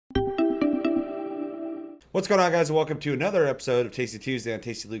What's going on, guys, and welcome to another episode of Tasty Tuesday on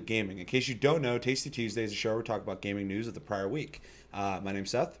Tasty Loot Gaming. In case you don't know, Tasty Tuesday is a show where we talk about gaming news of the prior week. My name's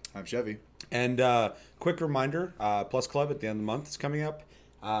Seth. I'm Chevy. And quick reminder, Plus Club at the end of the month is coming up.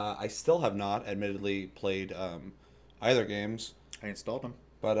 I still have not, admittedly, played either games. I installed them.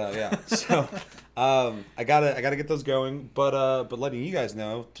 But yeah, so I gotta get those going. But letting you guys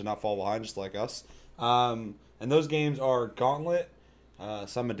know to not fall behind, just like us. And those games are Gauntlet,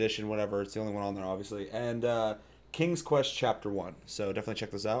 some edition, whatever. It's the only one on there, obviously, and King's Quest Chapter 1. So definitely check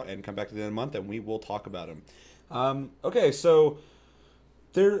those out and come back to the end of the month, and we will talk about them. Okay, so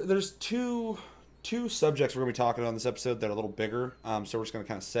there's two subjects we're gonna be talking on this episode that are a little bigger. So we're just gonna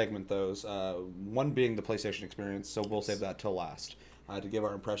kind of segment those. One being the PlayStation experience. So we'll save that till last. To give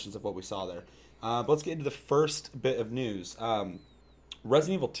our impressions of what we saw there. But let's get into the first bit of news.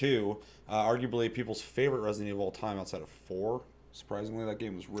 Resident Evil 2, arguably people's favorite Resident Evil of all time outside of 4. Surprisingly, that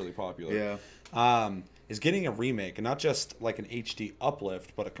game was really popular. Yeah. Is getting a remake, and not just like an HD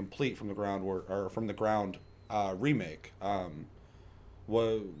uplift, but a complete from the ground remake.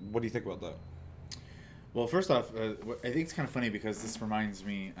 What do you think about that? Well, first off, I think it's kind of funny because this reminds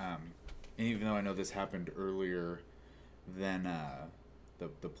me, and even though I know this happened earlier than the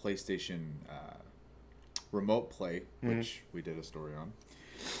PlayStation remote play, which we did a story on,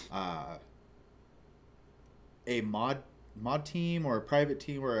 a mod team or a private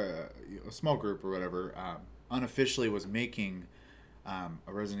team or a small group or whatever unofficially was making a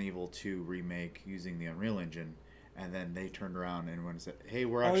Resident Evil 2 remake using the Unreal Engine, and then they turned around and said, "Hey,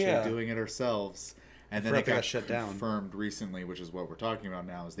 we're actually doing it ourselves." And then it got shut down. Confirmed recently, which is what we're talking about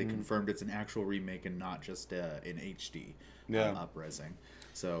now, is they confirmed it's an actual remake and not just in HD up-resing.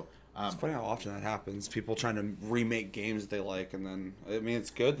 So it's funny how often that happens. People trying to remake games that they like, and then it's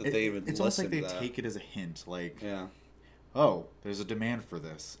good that they even. It's almost like they take it as a hint, like yeah. Oh, there's a demand for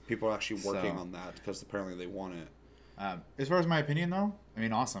this. People are actually working on that because apparently they want it. As far as my opinion, though,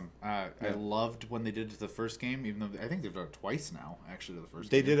 awesome. I loved when they did it to the first game, even though I think they've done it twice now, actually, to the first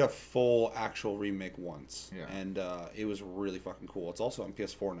game. They did a full actual remake once, yeah. And it was really fucking cool. It's also on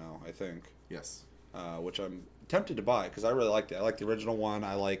PS4 now, I think. Yes. Which I'm tempted to buy because I really liked it. I like the original one.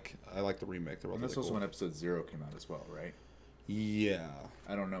 I like the remake. They're and really this was cool. when Episode 0 came out as well, right? Yeah.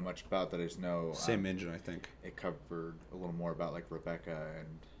 I don't know much about that. I just know... Same engine, I think. It covered a little more about, like, Rebecca and...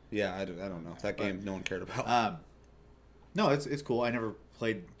 Yeah, I don't know. That game no one cared about. No, it's cool. I never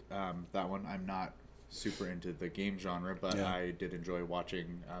played that one. I'm not super into the game genre, but I did enjoy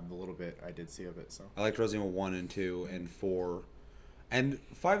watching the little bit I did see of it. So I liked Resident Evil 1 and 2 and 4. And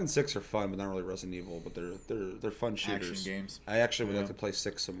 5 and 6 are fun, but not really Resident Evil. But they're fun shooters. Action games. I actually would like to play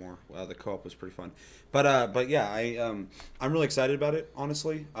 6 some more. The co-op was pretty fun. But yeah, I'm really excited about it.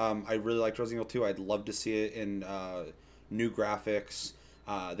 Honestly, I really liked Resident Evil 2. I'd love to see it in new graphics.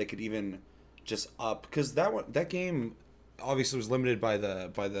 They could even just up because that game obviously was limited by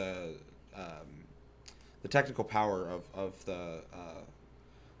the technical power of the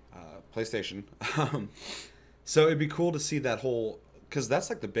PlayStation. So it'd be cool to see that whole. Because that's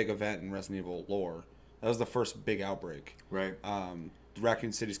like the big event in Resident Evil lore. That was the first big outbreak. Right.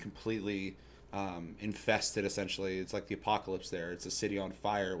 Raccoon City's completely infested, essentially. It's like the apocalypse there. It's a city on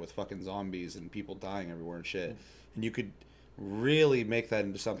fire with fucking zombies and people dying everywhere and shit. And you could really make that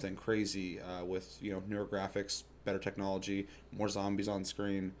into something crazy with, newer graphics, better technology, more zombies on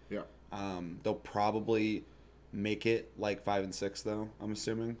screen. Yeah. They'll probably make it like 5 and 6, though, I'm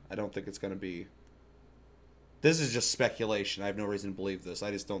assuming. I don't think it's going to be... This is just speculation. I have no reason to believe this.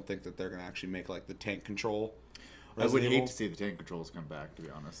 I just don't think that they're going to actually make like the tank control. I would hate to see the tank controls come back, to be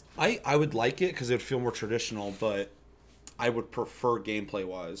honest. I would like it because it would feel more traditional, but I would prefer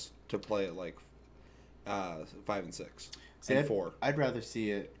gameplay-wise to play it like 5 and 6 and 4. I'd rather see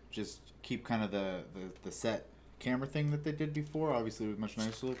it just keep kind of the set camera thing that they did before. Obviously, it was much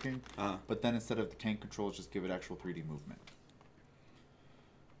nicer looking. But then instead of the tank controls, just give it actual 3D movement.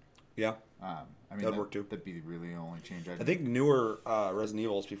 Yeah. That'd work too. That'd be really the only change I'd I think newer Resident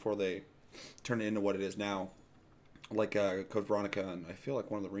Evils, before they turn it into what it is now, like Code Veronica, and I feel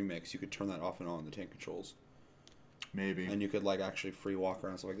like one of the remakes, you could turn that off and on, the tank controls. Maybe. And you could like actually free walk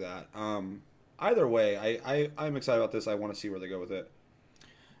around, stuff like that. Either way, I'm excited about this. I want to see where they go with it.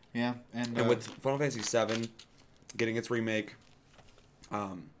 Yeah. And with Final Fantasy VII getting its remake,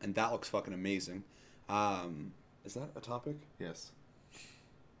 and that looks fucking amazing. Is that a topic? Yes.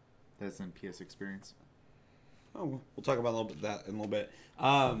 That's in PS Experience. Oh, we'll talk about that in a little bit.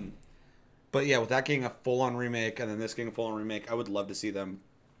 But yeah, with that getting a full-on remake and then this getting a full-on remake, I would love to see them.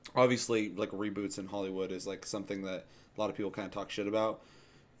 Obviously, like reboots in Hollywood is like something that a lot of people kind of talk shit about.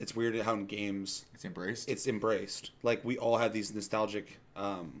 It's weird how in games it's embraced. It's embraced. Like we all have these nostalgic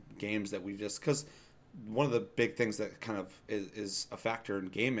games that we just because one of the big things that kind of is a factor in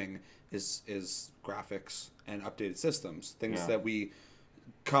gaming is graphics and updated systems. Things that we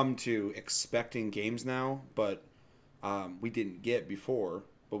come to expect in games now, but we didn't get before.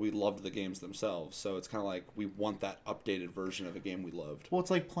 But we loved the games themselves, so it's kind of like we want that updated version of a game we loved. Well,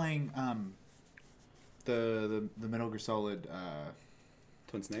 it's like playing the Metal Gear Solid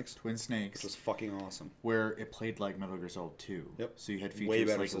Twin Snakes, which was fucking awesome. Where it played like Metal Gear Solid 2. Yep. So you had features way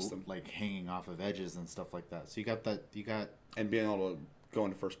better like system, like hanging off of edges and stuff like that. So you got and being able to go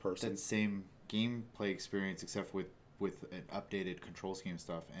into first person. That same gameplay experience, except with an updated control scheme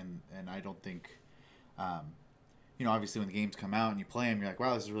stuff. And I don't think. Obviously when the games come out and you play them, you're like,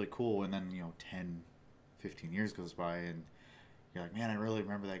 wow, this is really cool. And then, 10, 15 years goes by and you're like, man, I really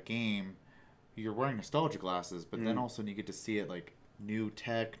remember that game. You're wearing nostalgia glasses, but then all of a sudden you get to see it like new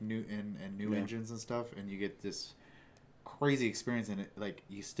tech, new engines and stuff. And you get this crazy experience in it. Like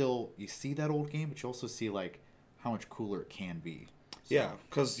you see that old game, but you also see like how much cooler it can be. So. Yeah,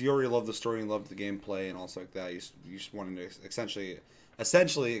 because you already loved the story and loved the gameplay and also like that. You just wanted to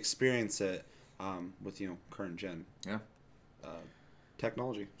essentially experience it. With current gen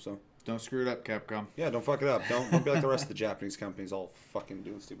technology, so don't screw it up, Capcom. Yeah, don't fuck it up. Don't be like the rest of the Japanese companies, all fucking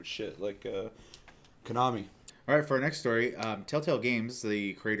doing stupid shit like Konami. All right, for our next story, Telltale Games,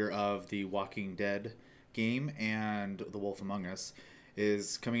 the creator of the Walking Dead game and The Wolf Among Us,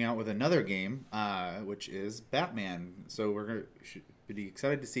 is coming out with another game, which is Batman. So should be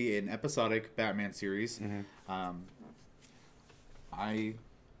excited to see an episodic Batman series. Mm-hmm.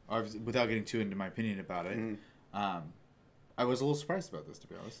 Without getting too into my opinion about it, I was a little surprised about this, to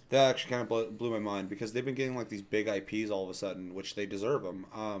be honest. That actually kind of blew my mind because they've been getting like these big IPs all of a sudden, which they deserve them.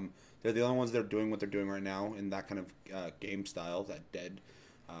 They're the only ones that are doing what they're doing right now in that kind of game style, that dead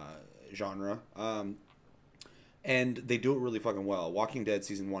genre. And they do it really fucking well. Walking Dead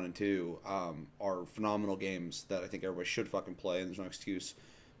Season 1 and 2 are phenomenal games that I think everybody should fucking play, and there's no excuse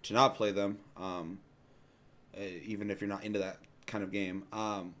to not play them, even if you're not into that kind of game.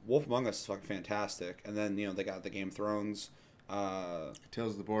 Wolf Among Us is fucking fantastic, and then they got the Game of Thrones,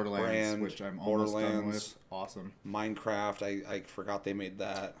 Tales of the Borderlands, which I'm almost done with. Awesome. Minecraft, I forgot they made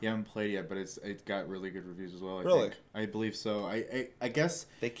that. You haven't played it yet, but it got really good reviews as well. I believe so. I guess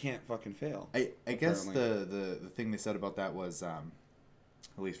they can't fucking fail. I guess the thing they said about that was, at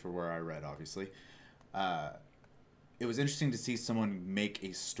least for where I read, obviously, it was interesting to see someone make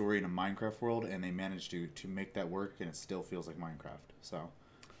a story in a Minecraft world, and they managed to make that work, and it still feels like Minecraft. So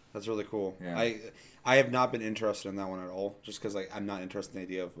that's really cool. Yeah. I have not been interested in that one at all, just because I'm not interested in the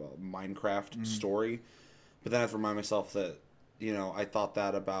idea of a Minecraft story. But then I have to remind myself that I thought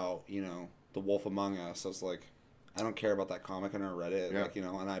that about The Wolf Among Us. I was like, I don't care about that comic. I never read it. Yeah.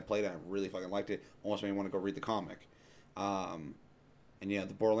 And I played it. I really fucking liked it. Almost made me want to go read the comic. And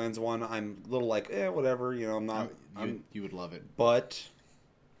the Borderlands one, I'm a little like, whatever. I'm not. You would love it. But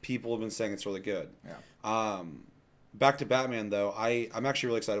people have been saying it's really good. Yeah. Back to Batman though, I'm actually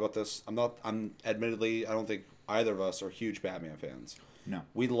really excited about this. I'm admittedly, I don't think either of us are huge Batman fans. No.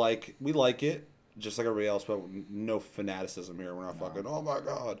 We like it just like everybody else, but no fanaticism here. We're not fucking. Oh my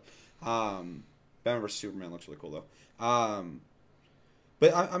god. Batman vs Superman looks really cool though.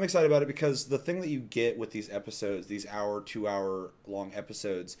 But I'm excited about it because the thing that you get with these episodes, these 2-hour long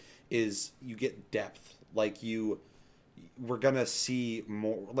episodes, is you get depth. Like we're gonna see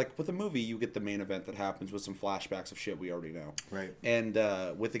more. Like with a movie, you get the main event that happens with some flashbacks of shit we already know. Right. And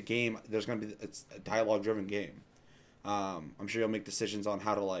with a game, it's a dialogue-driven game. I'm sure you'll make decisions on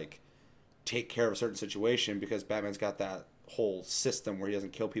how to take care of a certain situation because Batman's got that whole system where he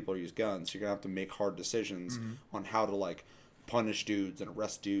doesn't kill people or use guns. So you're gonna have to make hard decisions on how to punish dudes and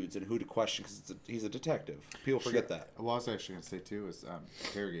arrest dudes and who to question because he's a detective. People forget that. What I was actually going to say too is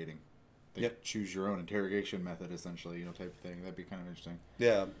interrogating. Choose your own interrogation method, essentially, type of thing. That'd be kind of interesting.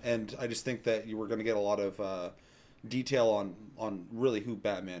 Yeah, and I just think that you were going to get a lot of detail on really who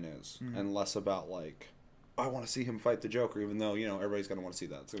Batman is and less about I want to see him fight the Joker, even though everybody's going to want to see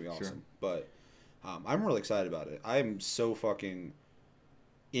that. It's going to be awesome. Sure. But I'm really excited about it. I'm so fucking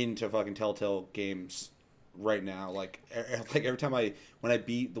into fucking Telltale games right now. Every time when I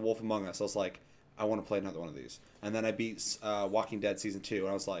beat The Wolf Among Us, I was like, I want to play another one of these. And then I beat Walking Dead Season 2, and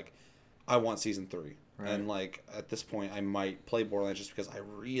I was like, I want Season 3. Right. And at this point, I might play Borderlands just because I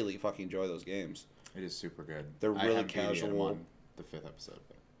really fucking enjoy those games. It is super good. They're really casual. On the 5th episode.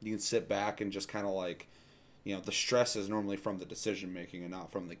 But. You can sit back and just kind of the stress is normally from the decision making and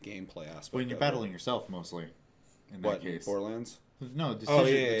not from the gameplay aspect. Well, you're battling yourself mostly. In that case, Borderlands? No,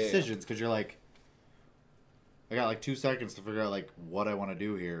 decisions because you're like, I got 2 seconds to figure out what I want to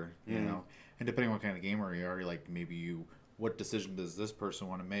do here, you know. And depending on what kind of gamer you are, you're maybe what decision does this person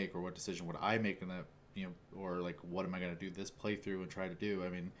want to make, or what decision would I make in that or like what am I going to do this playthrough and try to do? I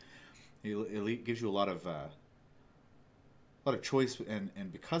mean, it gives you a lot of choice,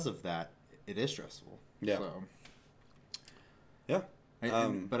 and because of that, it is stressful. Yeah. So, yeah.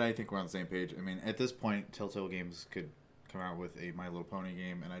 But I think we're on the same page. I mean, at this point, Telltale Games could come out with a My Little Pony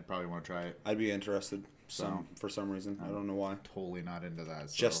game, and I'd probably want to try it. I'd be interested for some reason. I don't know why. Totally not into that.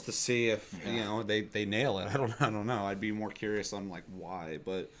 So. Just to see if they nail it. I don't know. I'd be more curious on like why,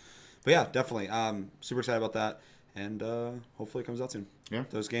 but yeah, definitely. Super excited about that, and hopefully it comes out soon. Yeah.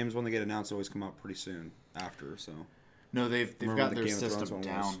 Those games when they get announced always come out pretty soon after. So. No, they've got their Game of Thrones system one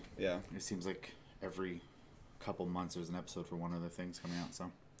down. was. Yeah. It seems like every couple months there's an episode for one of their things coming out.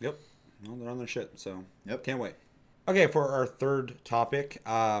 So. Yep. Well, they're on their shit. So. Yep. Can't wait. Okay, for our third topic,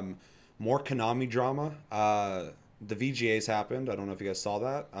 more Konami drama. The VGAs happened. I don't know if you guys saw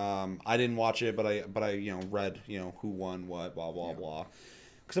that. I didn't watch it, but I read who won what, blah blah blah.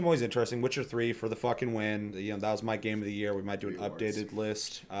 Because I'm always interested. Witcher 3 for the fucking win. That was my game of the year. We might do an updated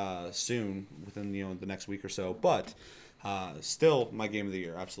list soon, within the next week or so. But still my game of the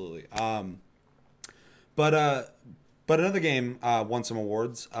year, absolutely. But another game won some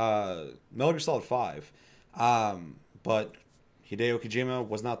awards. Metal Gear Solid 5. But Hideo Kojima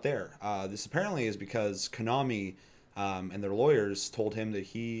was not there. This apparently is because Konami and their lawyers told him that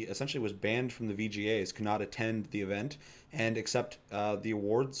he essentially was banned from the VGAs, could not attend the event and accept the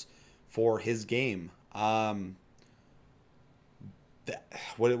awards for his game.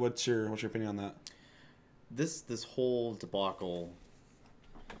 What's your opinion on that? This whole debacle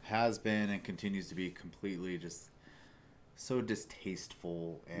has been and continues to be completely just so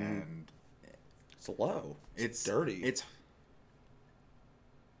distasteful and it's low. It's dirty.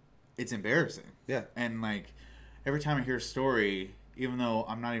 It's embarrassing. Yeah. And like every time I hear a story, even though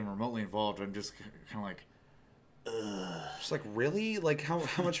I'm not even remotely involved, I'm just kind of like, ugh. Just like, really? Like how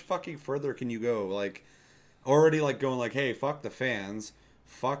much fucking further can you go? Like already like going like, hey, fuck the fans,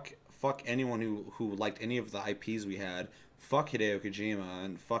 fuck anyone who liked any of the IPs we had, fuck Hideo Kojima,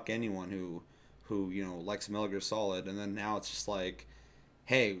 and fuck anyone who likes Metal Gear Solid. And then now it's just like,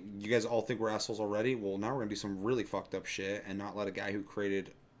 hey, you guys all think we're assholes already? Well, now we're gonna do some really fucked up shit and not let a guy who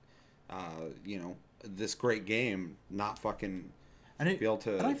created this great game not fucking be able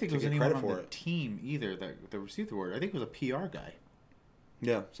to. I don't think there was get anyone credit on for the it. team either that received the award. I think it was a PR guy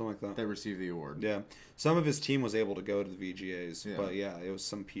Yeah, something like that. that received the award. Yeah, some of his team was able to go to the VGAs, but yeah, it was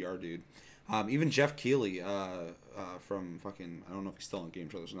some PR dude. Even Jeff Keighley from fucking, I don't know if he's still on Game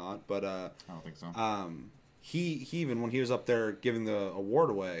Trailers or not, but I don't think so. He even when he was up there giving the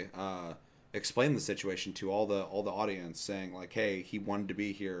award away, explained the situation to all the audience, saying like, hey, he wanted to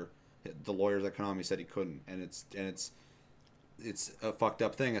be here. The lawyers at Konami said he couldn't, and it's a fucked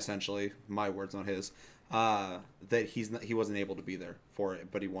up thing, essentially. My words, not his. That he wasn't able to be there for it,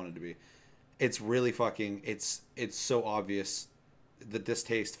 but he wanted to be. It's really fucking. It's so obvious the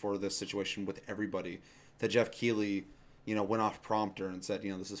distaste for this situation with everybody that Jeff Keighley, went off prompter and said,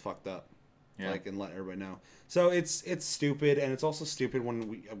 this is fucked up. Yeah. Like, and let everybody know. So it's stupid, and it's also stupid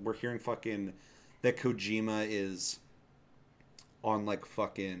when we're hearing fucking that Kojima is on like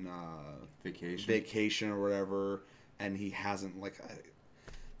fucking vacation or whatever, and he hasn't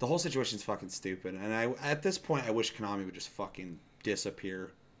the whole situation's fucking stupid. And at this point I wish Konami would just fucking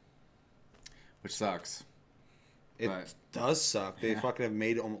disappear, which sucks. It does suck. They fucking have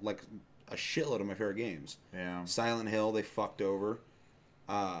made like a shitload of my favorite games. Yeah. Silent Hill they fucked over.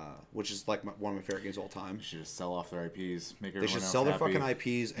 Which is like one of my favorite games of all time. They should just sell off their IPs. They should sell their fucking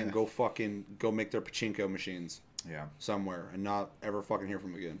IPs and go make their pachinko machines. Yeah. Somewhere and not ever fucking hear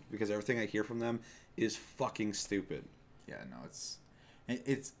from them again, because everything I hear from them is fucking stupid. Yeah, no,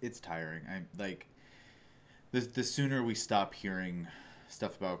 it's tiring. I'm like, the sooner we stop hearing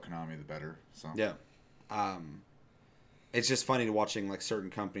stuff about Konami, the better. So yeah, it's just funny to watching like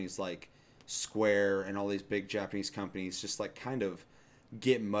certain companies like Square and all these big Japanese companies just like kind of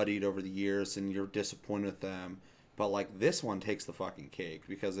get muddied over the years, and you're disappointed with them. But like this one takes the fucking cake,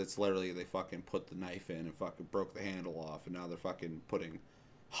 because it's literally they fucking put the knife in and fucking broke the handle off, and now they're fucking putting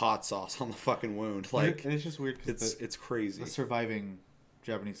hot sauce on the fucking wound. Like, and it's just weird because it's crazy. The surviving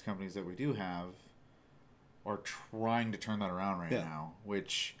Japanese companies that we do have are trying to turn that around right now,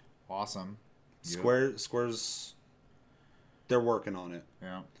 which awesome. Square's they're working on it.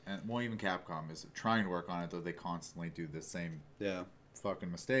 Yeah, and even Capcom is trying to work on it, though they constantly do the same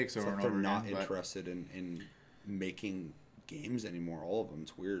fucking mistakes over and over again. They're not interested in making games anymore. All of them.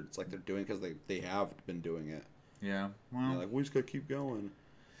 It's weird. It's like they're doing because they have been doing it. Yeah. Well, like, we just gotta keep going.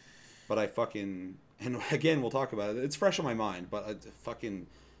 But I fucking, and again we'll talk about it. It's fresh on my mind. But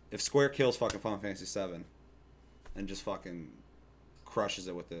if Square kills fucking Final Fantasy VII and just fucking crushes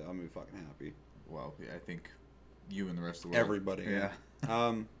it with it, I'm gonna be fucking happy. well, I think you and the rest of the world. Everybody. Yeah.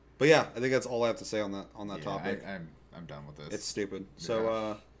 But yeah, I think that's all I have to say on that topic. I'm done with this. It's stupid.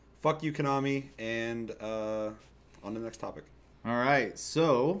 So fuck you, Konami, and on to the next topic. All right,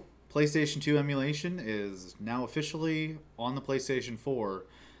 so PlayStation 2 emulation is now officially on the PlayStation 4.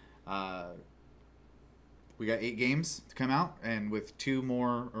 We got 8 games to come out, and with 2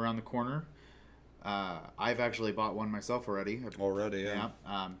 more around the corner. I've actually bought one myself already. Already, yeah.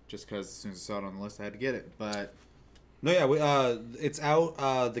 Just because as soon as I saw it on the list, I had to get it. But no, yeah, it's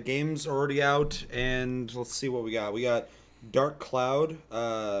out. The game's already out, and let's see what we got. We got Dark Cloud,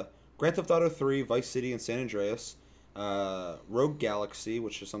 Grand Theft Auto 3, Vice City, and San Andreas, Rogue Galaxy,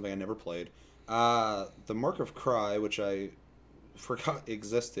 which is something I never played, The Mark of Cry, which I forgot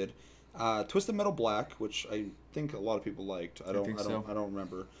existed, Twisted Metal Black, which I think a lot of people liked. I don't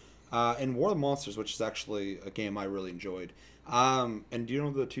remember. And War of the Monsters, which is actually a game I really enjoyed. And do you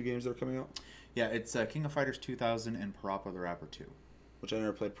know the 2 games that are coming out? Yeah, it's King of Fighters 2000 and Parappa the Rapper 2. Which I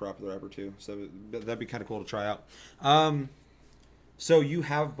never played Parappa the Rapper 2, so that'd be kind of cool to try out. So you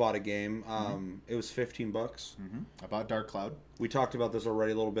have bought a game. It was $15. I bought Dark Cloud. We talked about this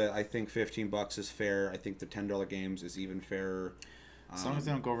already a little bit. I think $15 is fair. I think the $10 games is even fairer. As long as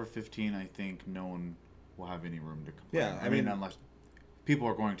they don't go over 15, I think no one will have any room to complain. Yeah, I mean, unless people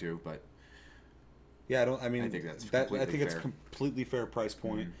are going to, but yeah, I think it's a completely fair price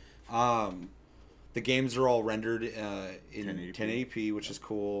point. The games are all rendered in 1080p, which is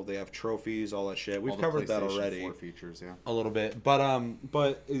cool. They have trophies, all that shit. We've covered that already. 4 features, yeah, a little bit.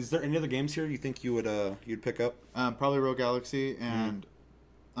 But is there any other games here you think you would you'd pick up? Probably Rogue Galaxy and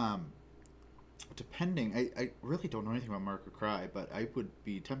depending. I really don't know anything about Mark of Cry, but I would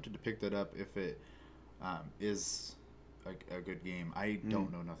be tempted to pick that up if it is a good game. I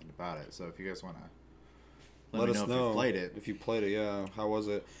don't know nothing about it, so if you guys want to let me know if you played it. If you played it, yeah. How was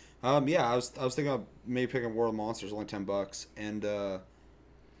it? Yeah, I was thinking of maybe picking World of Monsters, only $10, and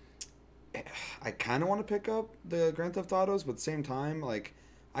I kind of want to pick up the Grand Theft Autos, but at the same time, like,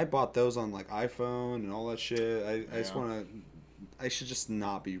 I bought those on like iPhone and all that shit. I just want to. I should just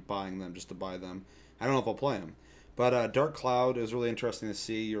not be buying them just to buy them. I don't know if I'll play them, but Dark Cloud is really interesting to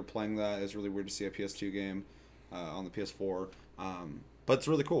see. You're playing that. It's really weird to see a PS2 game on the PS4, but it's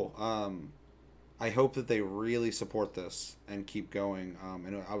really cool. I hope that they really support this and keep going.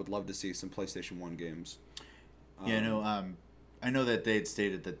 And I would love to see some PlayStation 1 games. I know that they had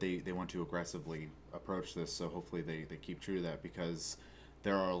stated that they want to aggressively approach this, so hopefully they keep true to that, because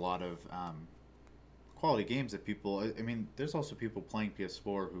there are a lot of quality games that people... I mean, there's also people playing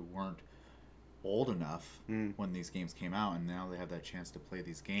PS4 who weren't old enough when these games came out, and now they have that chance to play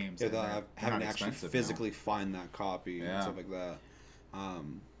these games. Yeah, having to actually physically find that copy and stuff like that.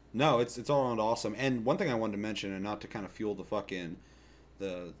 No, it's all around awesome. And one thing I wanted to mention, and not to kind of fuel the fucking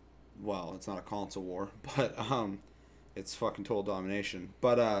well, it's not a console war, but it's fucking total domination.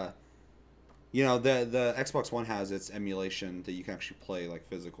 But you know, the Xbox One has its emulation that you can actually play like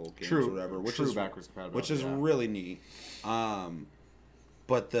physical games or whatever, which is backwards compatible, which is really neat.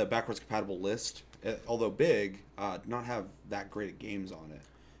 But the backwards compatible list, although big, not have that great games on it.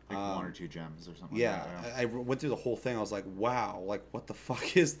 Like 1 or 2 gems or something. Yeah, like that, I went through the whole thing. I was like, wow, like what the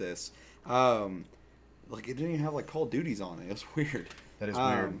fuck is this? Like it didn't even have like Call of Duties on it. It was weird. That is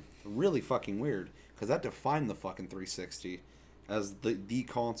weird. Really fucking weird, because that defined the fucking 360 as the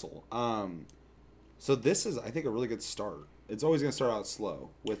console. So this is, I think, a really good start. It's always going to start out slow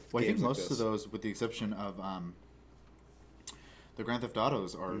with games I think like most of those, with the exception of the Grand Theft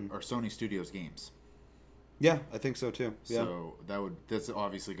Autos, are Sony Studios games. Yeah, I think so too. Yeah. So that's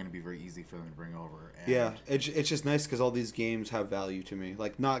obviously going to be very easy for them to bring over. And yeah, it's just nice because all these games have value to me.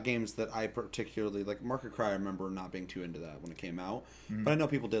 Like, not games that I particularly like. Mark of Cry, I remember not being too into that when it came out, but I know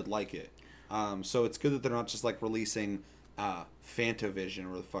people did like it. So it's good that they're not just like releasing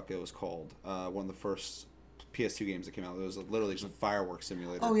Fantavision, or the fuck it was called, one of the first PS2 games that came out. It was literally just a fireworks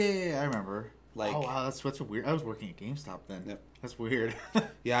simulator. Oh yeah, I remember. Like, oh wow, that's weird. I was working at GameStop then. Yep. That's weird.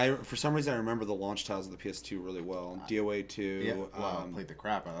 Yeah, for some reason I remember the launch titles of the PS2 really well. DOA 2. Yeah, wow, played the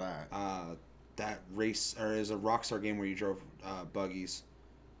crap out of that. That race, or is a Rockstar game where you drove buggies.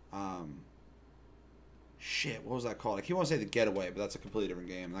 Shit, what was that called? I keep wanting to say The Getaway, but that's a completely different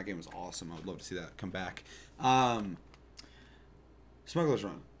game. And that game was awesome. I would love to see that come back. Smuggler's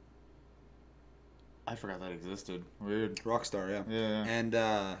Run. I forgot that existed. Weird. Rockstar, yeah. Yeah. And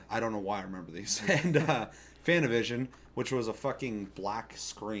I don't know why I remember these. And Fanavision, which was a fucking black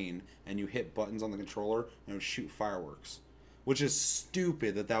screen, and you hit buttons on the controller, and it would shoot fireworks. Which is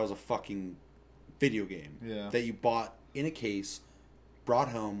stupid that was a fucking video game. Yeah. That you bought in a case, brought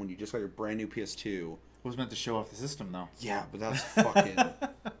home when you just got your brand new PS2. It was meant to show off the system, though. Yeah, but that's fucking...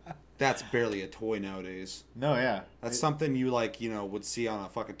 that's barely a toy nowadays. No, yeah. That's something you like, would see on a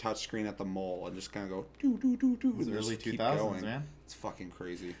fucking touchscreen at the mall and just kind of go doo doo doo doo. It was early 2000s, man. It's fucking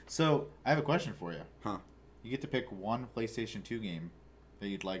crazy. So I have a question for you. Huh? You get to pick one PlayStation 2 game that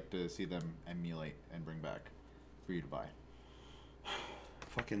you'd like to see them emulate and bring back for you to buy.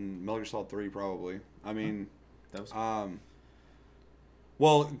 Fucking Metal Gear Solid 3, probably. I mean, that was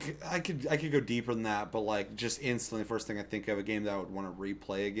well, I could go deeper than that, but like just instantly, first thing I think of a game that I would want to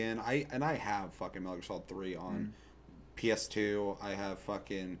replay again. I have fucking Metal Gear Solid 3 on PS2. I have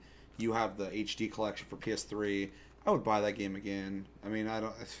you have the HD collection for PS3. I would buy that game again. I mean,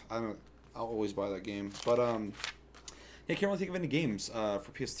 I'll always buy that game, but yeah, I can't really think of any games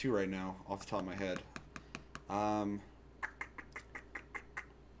for PS2 right now off the top of my head.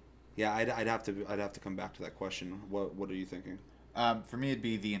 Yeah, I'd have to come back to that question. What are you thinking? For me, it'd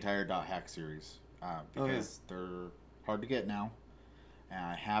be the entire .hack series because they're hard to get now, and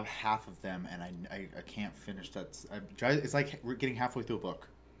I have half of them, and I can't finish that. It's like we're getting halfway through a book,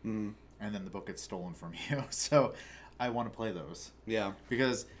 and then the book gets stolen from you. So I want to play those. Yeah,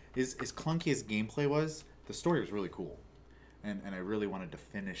 because as clunky as gameplay was, the story was really cool, and I really wanted to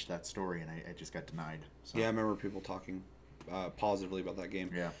finish that story, and I just got denied. So. Yeah, I remember people talking positively about that game.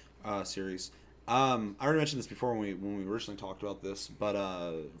 Yeah. Series. I already mentioned this before when we originally talked about this, but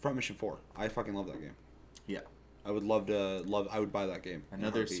Front Mission 4. I fucking love that game. Yeah. I would I would buy that game.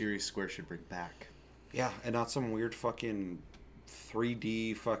 Another series Square should bring back. Yeah, and not some weird fucking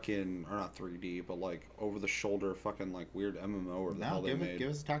 3D fucking, or not 3D, but like over the shoulder fucking like weird MMO or the hell they made. Give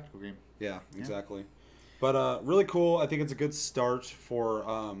us a tactical game. Yeah, exactly. But really cool. I think it's a good start for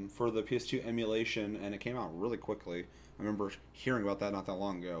the PS2 emulation, and it came out really quickly. I remember hearing about that not that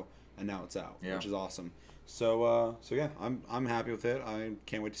long ago, and now it's out, which is awesome. So yeah, I'm happy with it. I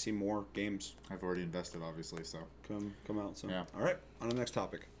can't wait to see more games. I've already invested, obviously, so come out. So yeah. All right, on to the next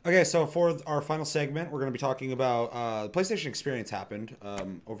topic. Okay, so for our final segment, we're going to be talking about the PlayStation Experience happened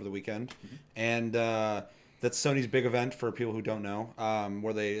over the weekend, and that's Sony's big event for people who don't know,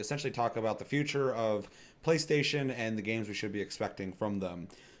 where they essentially talk about the future of PlayStation and the games we should be expecting from them.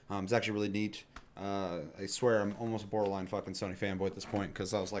 It's actually really neat. I swear I'm almost a borderline fucking Sony fanboy at this point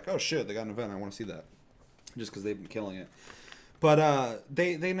because I was like, oh shit, they got an event, I want to see that, just because they've been killing it. But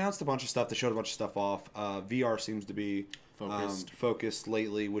they announced a bunch of stuff. They showed a bunch of stuff off. VR seems to be focused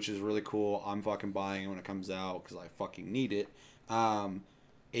lately, which is really cool. I'm fucking buying it when it comes out because I fucking need it.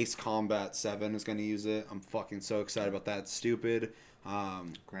 Ace Combat 7 is going to use it. I'm fucking so excited about that. It's stupid.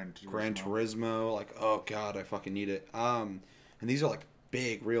 Gran Turismo. Like, oh god, I fucking need it. And these are like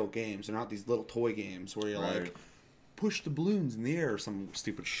big real games. They're not these little toy games where you're like push the balloons in the air or some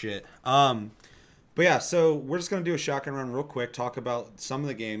stupid shit. But yeah, so we're just gonna do a shotgun run real quick, talk about some of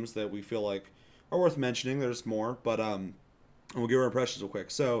the games that we feel like are worth mentioning. There's more, but and we'll give our impressions real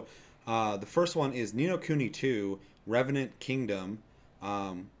quick. So the first one is Ni no Kuni 2 Revenant Kingdom,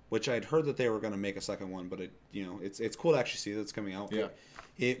 which I'd heard that they were gonna make a second one, but it's cool to actually see that it's coming out. Yeah.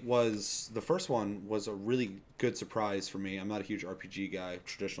 The first one was a really good surprise for me. I'm not a huge RPG guy,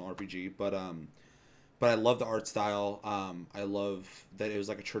 traditional RPG, but I love the art style. I love that it was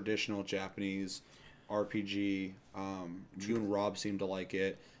like a traditional Japanese RPG. You and Rob seem to like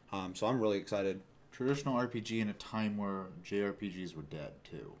it, so I'm really excited. Traditional RPG in a time where JRPGs were dead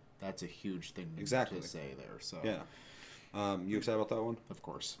too. That's a huge thing to say there. So yeah, you excited about that one? Of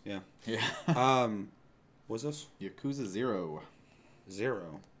course. Yeah. What's this? Yakuza 0.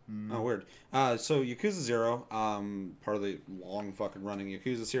 Oh, weird. So Yakuza 0, part of the long fucking running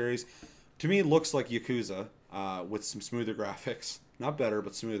Yakuza series, to me it looks like Yakuza with some smoother graphics. Not better,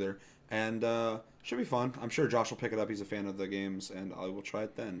 but smoother. And should be fun. I'm sure Josh will pick it up. He's a fan of the games, and I will try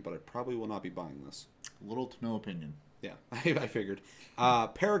it then, but I probably will not be buying this. Little to no opinion. Yeah, I figured.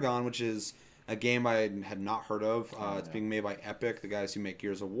 Paragon, which is a game I had not heard of. It's being made by Epic, the guys who make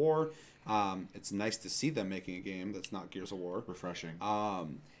Gears of War. It's nice to see them making a game that's not Gears of War. Refreshing.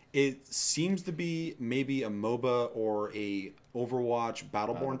 It seems to be maybe a MOBA or a Overwatch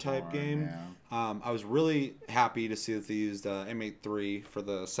Battleborn type game. Yeah. I was really happy to see that they used M83 for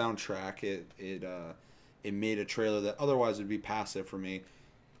the soundtrack. It made a trailer that otherwise would be passive for me.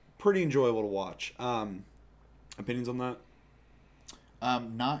 Pretty enjoyable to watch. Opinions on that?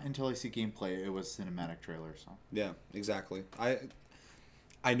 Not until I see gameplay. It was cinematic trailer. So yeah, exactly.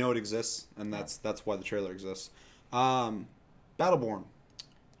 I know it exists, and that's why the trailer exists. Battleborn.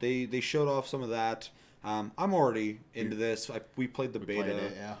 They showed off some of that. I'm already into this. We played the beta.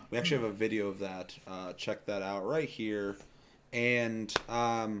 We actually have a video of that. Check that out right here. And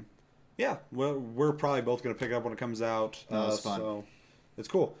yeah, we're probably both going to pick it up when it comes out. That was fun. So it's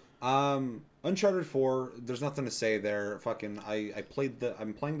cool. Uncharted 4, there's nothing to say there. Fucking, I'm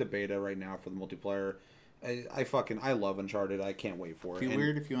playing the beta right now for the multiplayer. I love Uncharted. I can't wait for it. It'd be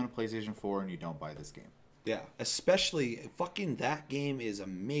weird if you own a PlayStation 4 and you don't buy this game. Yeah, especially fucking that game is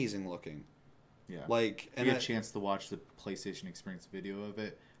amazing looking. Yeah. Like, and if you get a chance to watch the PlayStation Experience video of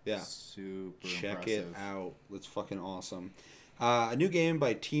it. Yeah. Super Check impressive. it out. It's fucking awesome. A new game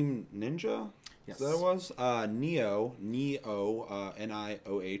by Team Ninja. Yes. Is that what it was? Nioh,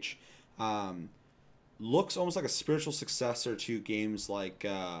 Nioh. Looks almost like a spiritual successor to games like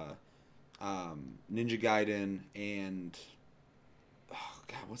Ninja Gaiden and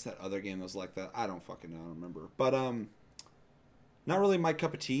God, what's that other game that was like that? I don't fucking know. I don't remember. But not really my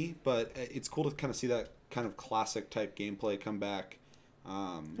cup of tea. But it's cool to kind of see that kind of classic type gameplay come back.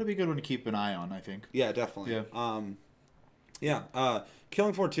 It'll be a good one to keep an eye on, I think. Yeah, definitely. Yeah.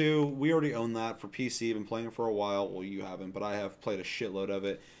 Killing Floor 2, we already own that for PC. Been playing it for a while. Well, you haven't, but I have played a shitload of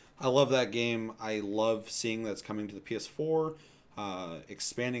it. I love that game. I love seeing that's coming to the PS4,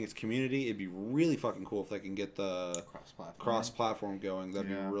 expanding its community. It'd be really fucking cool if they can get the cross-platform going. That'd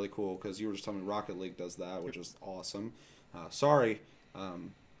be really cool, because you were just telling me Rocket League does that, which is awesome. Sorry,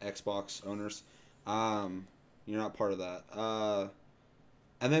 Xbox owners. You're not part of that.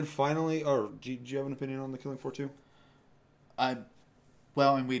 And then finally, do you have an opinion on the Killing Floor 2?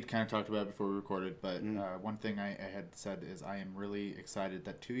 Well, and we'd kind of talked about it before we recorded, but one thing I had said is I am really excited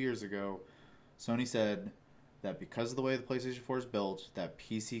that 2 years ago, Sony said that because of the way the PlayStation 4 is built, that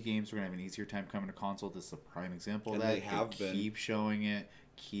PC games are going to have an easier time coming to console. This is a prime example of that. They have been. Keep showing it.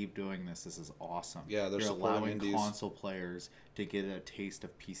 Keep doing this. This is awesome. Yeah, they're allowing indies. Console players to get a taste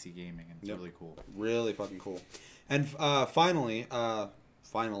of PC gaming, and it's really cool. Really fucking cool. And finally,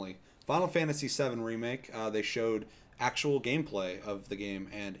 Final Fantasy VII Remake. They showed actual gameplay of the game,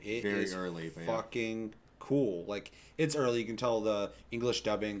 and it is fucking cool. Like, it's early. You can tell the English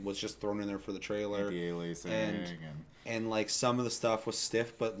dubbing was just thrown in there for the trailer. And like, some of the stuff was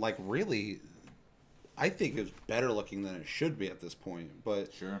stiff, but like, really, I think it was better looking than it should be at this point.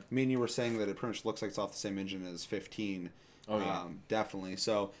 But sure. I mean, you were saying that it pretty much looks like it's off the same engine as 15. Oh, yeah. Definitely.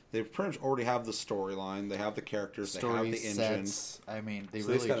 So they pretty much already have the storyline. They have the characters. They have the engine. I mean, they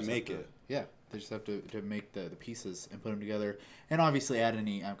really just got to make it. Yeah, they just have to make the pieces and put them together, and obviously add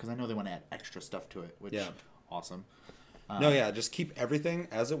any because I know they want to add extra stuff to it, which awesome. Just keep everything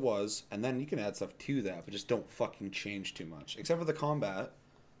as it was, and then you can add stuff to that, but just don't fucking change too much. Except for the combat,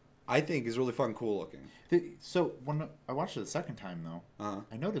 I think is really fucking cool looking. So when I watched it the second time though,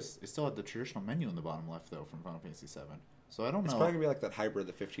 I noticed it still had the traditional menu in the bottom left though from Final Fantasy VII. So I don't know. It's probably gonna be like that hybrid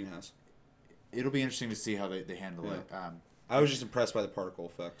that 15 has. It'll be interesting to see how they handle it. I was just impressed by the particle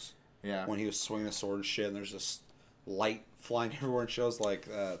effects. Yeah. When he was swinging a sword and shit, and there's just light flying everywhere, and shows like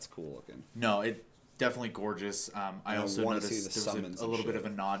that's cool looking. No, it definitely gorgeous. I also noticed there was a little bit of a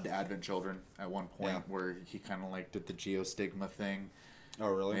nod to Advent Children at one point where he kind of like did the geostigma thing. Oh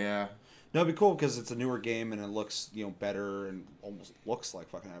really? Yeah. No, it'd be cool because it's a newer game and it looks better and almost looks like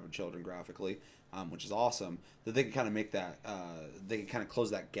fucking Advent Children graphically, which is awesome. That they can kind of make that they can kind of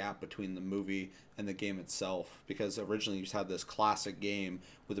close that gap between the movie and the game itself, because originally you just had this classic game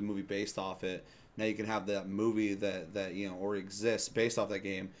with a movie based off it. Now you can have that movie that already exists based off that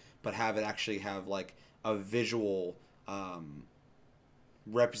game, but have it actually have like a visual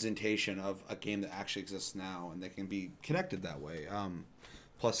representation of a game that actually exists now, and they can be connected that way.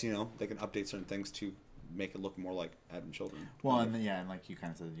 Plus, they can update certain things to make it look more like Advent Children. Well, and like you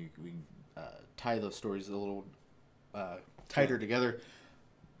kind of said, we can tie those stories a little tighter together.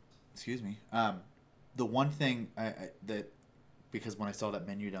 Excuse me. The one thing that, because when I saw that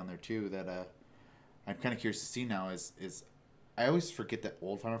menu down there too, that I'm kind of curious to see now is I always forget that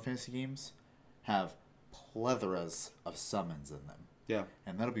old Final Fantasy games have plethoras of summons in them. Yeah.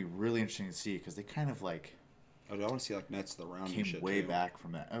 And that'll be really interesting to see, because they kind of like... I want to see like Knights of the Round came and shit way too. back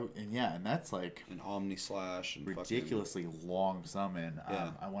from that. Oh, and that's like... An Omni Slash. And ridiculously long summon. Yeah.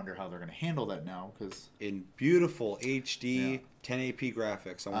 I wonder how they're going to handle that now, because... In beautiful HD, 1080p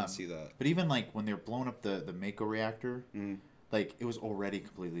graphics. I want to see that. But even like when they were blowing up the Mako reactor, like it was already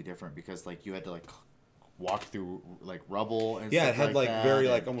completely different, because like you had to like walk through like rubble and stuff. Yeah, it had like that, very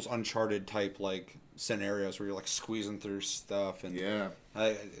like almost Uncharted type like scenarios where you're like squeezing through stuff, and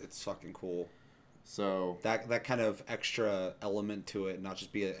it's fucking cool. So that kind of extra element to it, not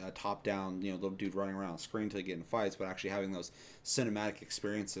just be a top down little dude running around the screen till you get in fights, but actually having those cinematic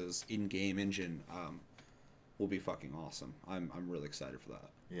experiences in game engine will be fucking awesome. I'm really excited for that.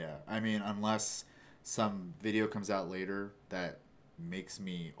 Yeah, I mean, unless some video comes out later that makes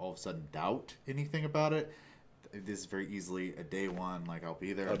me all of a sudden doubt anything about it, this is very easily a day one. Like, I'll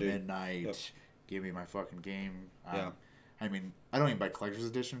be there at midnight. Yep. Give me my fucking game. I mean, I don't even buy collector's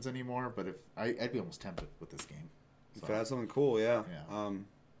editions anymore, but if I'd be almost tempted with this game. So. If it had something cool, yeah.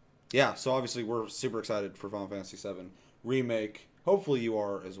 Yeah, so obviously we're super excited for Final Fantasy VII Remake. Hopefully you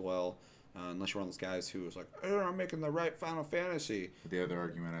are as well, unless you're one of those guys who is like, I'm making the right Final Fantasy. But the other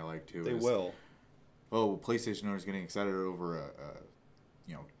argument I like, too, is... They will. Oh, PlayStation owners getting excited over a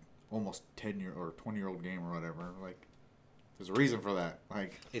almost 10-year or 20-year-old game or whatever. Like, there's a reason for that.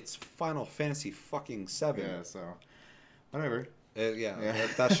 Like, it's Final Fantasy fucking 7. Yeah, so, whatever.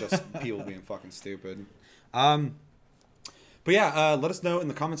 That's just people being fucking stupid. But yeah, let us know in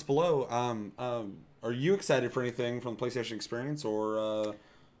the comments below. Are you excited for anything from the PlayStation experience or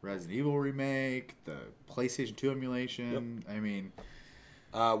Resident Evil Remake, the PlayStation 2 emulation? Yep. I mean,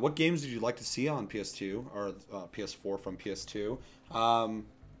 what games did you like to see on PS2 or PS4 from PS2?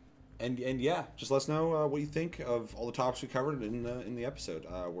 And yeah, just let us know what you think of all the topics we covered in the episode.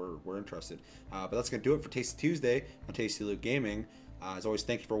 We're interested. But that's gonna do it for Tasty Tuesday on Tasty Loot Gaming. As always,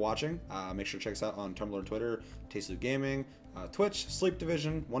 thank you for watching. Make sure to check us out on Tumblr and Twitter, Tasty Loot Gaming, Twitch, Sleep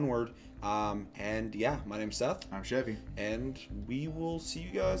Division, one word. And yeah, my name's Seth. I'm Chevy. And we will see you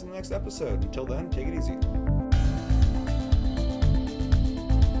guys in the next episode. Until then, take it easy.